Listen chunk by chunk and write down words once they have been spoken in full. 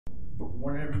Good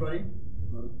morning, everybody.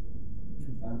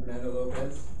 I'm Fernando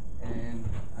Lopez, and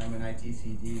I'm an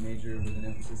ITCD major with an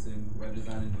emphasis in web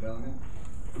design and development.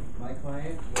 My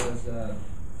client was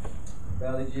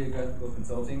Valley Geographical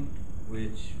Consulting,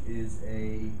 which is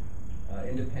a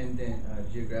independent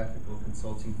geographical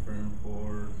consulting firm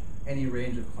for any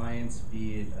range of clients,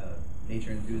 be it nature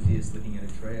enthusiasts looking at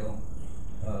a trail,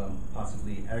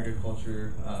 possibly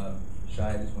agriculture.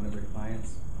 Shide is one of their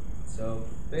clients. So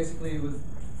basically,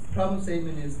 the problem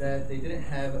statement is that they didn't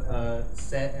have a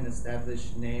set and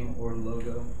established name or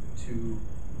logo to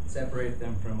separate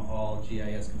them from all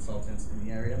GIS consultants in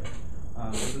the area.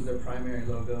 This was their primary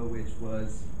logo, which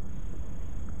was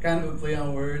kind of a play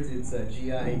on words. It's a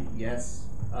GIS,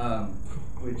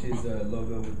 which is a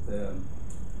logo with the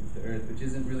earth, which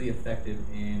isn't really effective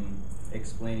in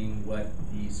explaining what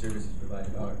the services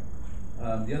provided are.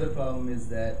 The other problem is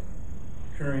that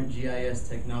current GIS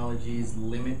technologies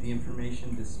limit the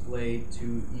information displayed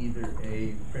to either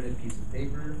a printed piece of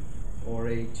paper or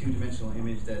a two-dimensional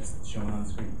image that's shown on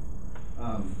screen.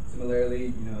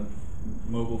 Similarly,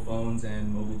 mobile phones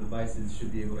and mobile devices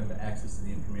should be able to have access to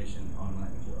the information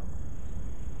online as well.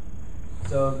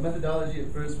 So the methodology at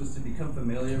first was to become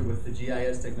familiar with the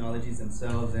GIS technologies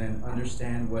themselves and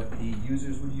understand what the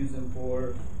users would use them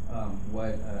for,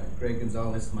 what Greg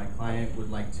Gonzalez, my client,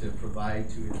 would like to provide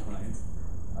to his clients.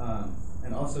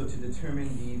 And also to determine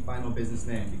the final business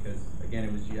name, because again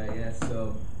it was GIS,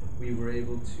 so we were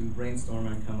able to brainstorm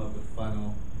and come up with the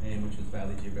final name, which was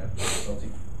Valley Geographical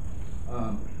Consulting.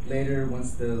 Later,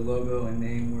 once the logo and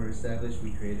name were established,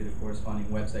 we created a corresponding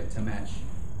website to match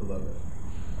the logo.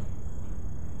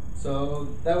 So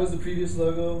that was the previous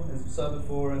logo, as we saw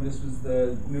before, and this was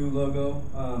the new logo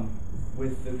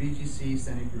with the VGC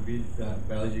standing for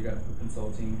Valley Geographical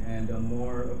Consulting and a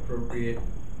more appropriate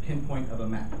pinpoint of a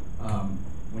map.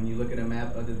 When you look at a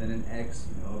map other than an X,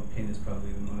 a pin is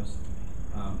probably the most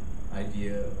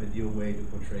ideal way to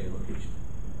portray a location.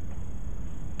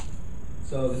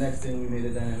 So the next thing, we made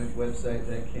a dynamic website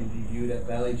that can be viewed at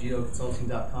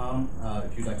valleygeoconsulting.com.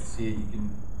 If you'd like to see it, you can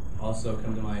also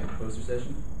come to my poster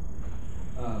session.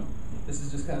 This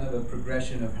is just kind of a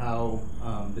progression of how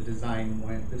the design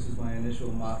went. This is my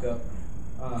initial mock-up.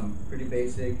 Pretty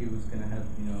basic. It was going to have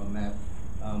a map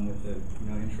with the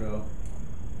intro.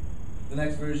 The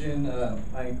next version,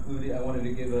 I wanted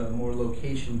to give a more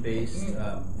location-based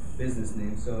business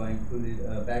name, so I included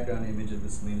a background image of the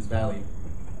Salinas Valley,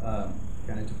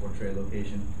 kind of to portray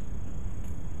location.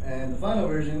 And the final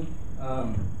version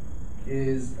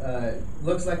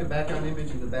looks like a background image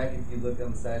in the back if you look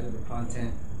on the side of the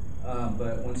content.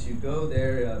 But once you go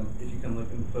there, if you come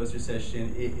look in the poster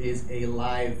session, it is a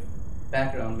live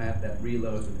background map that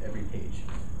reloads with every page.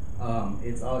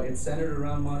 It's centered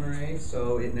around Monterey,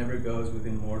 so it never goes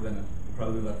within more than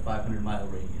probably about 500-mile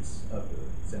radius of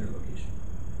the center location.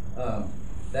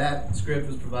 That script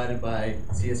was provided by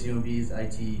CSUMB's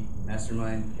IT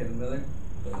mastermind, Kevin Miller,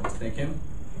 so let's thank him.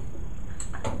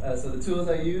 So the tools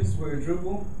I used were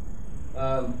Drupal.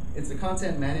 It's a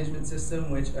content management system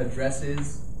which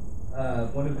addresses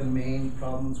one of the main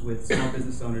problems with small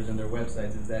business owners and their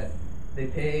websites is that they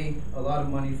pay a lot of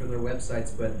money for their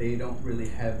websites, but they don't really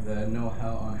have the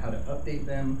know-how on how to update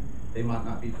them. They might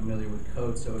not be familiar with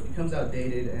code, so it becomes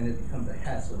outdated and it becomes a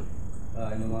hassle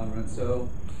in the long run. So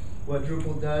what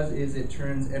Drupal does is it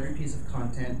turns every piece of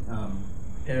content,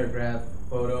 paragraph,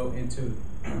 photo, into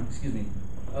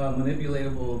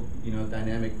manipulatable,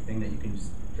 dynamic thing that you can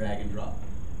just drag and drop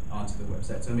onto the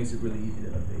website. So it makes it really easy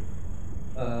to update.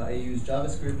 I use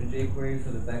JavaScript and jQuery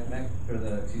for the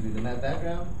map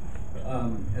background.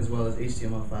 As well as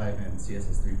HTML5 and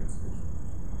CSS3 principles.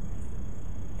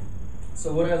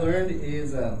 So what I learned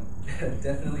is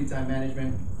definitely time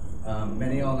management,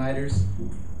 many all-nighters,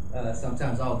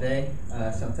 sometimes all day,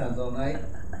 sometimes all night.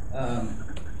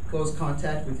 Close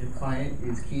contact with your client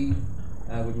is key.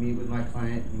 I would meet with my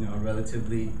client,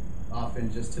 relatively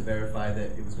often just to verify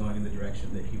that it was going in the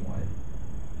direction that he wanted.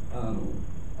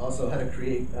 Also how to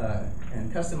create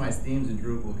and customize themes in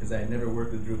Drupal, because I had never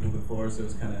worked with Drupal before, so it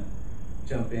was kind of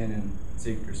jump in and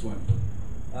sink or swim.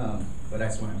 But I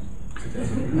swam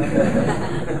successfully.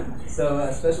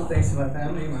 So special thanks to my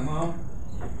family, my mom,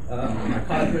 my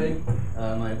cadre,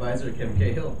 my advisor, Kevin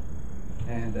Cahill,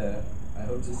 and I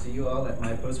hope to see you all at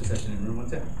my poster session in room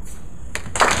 110.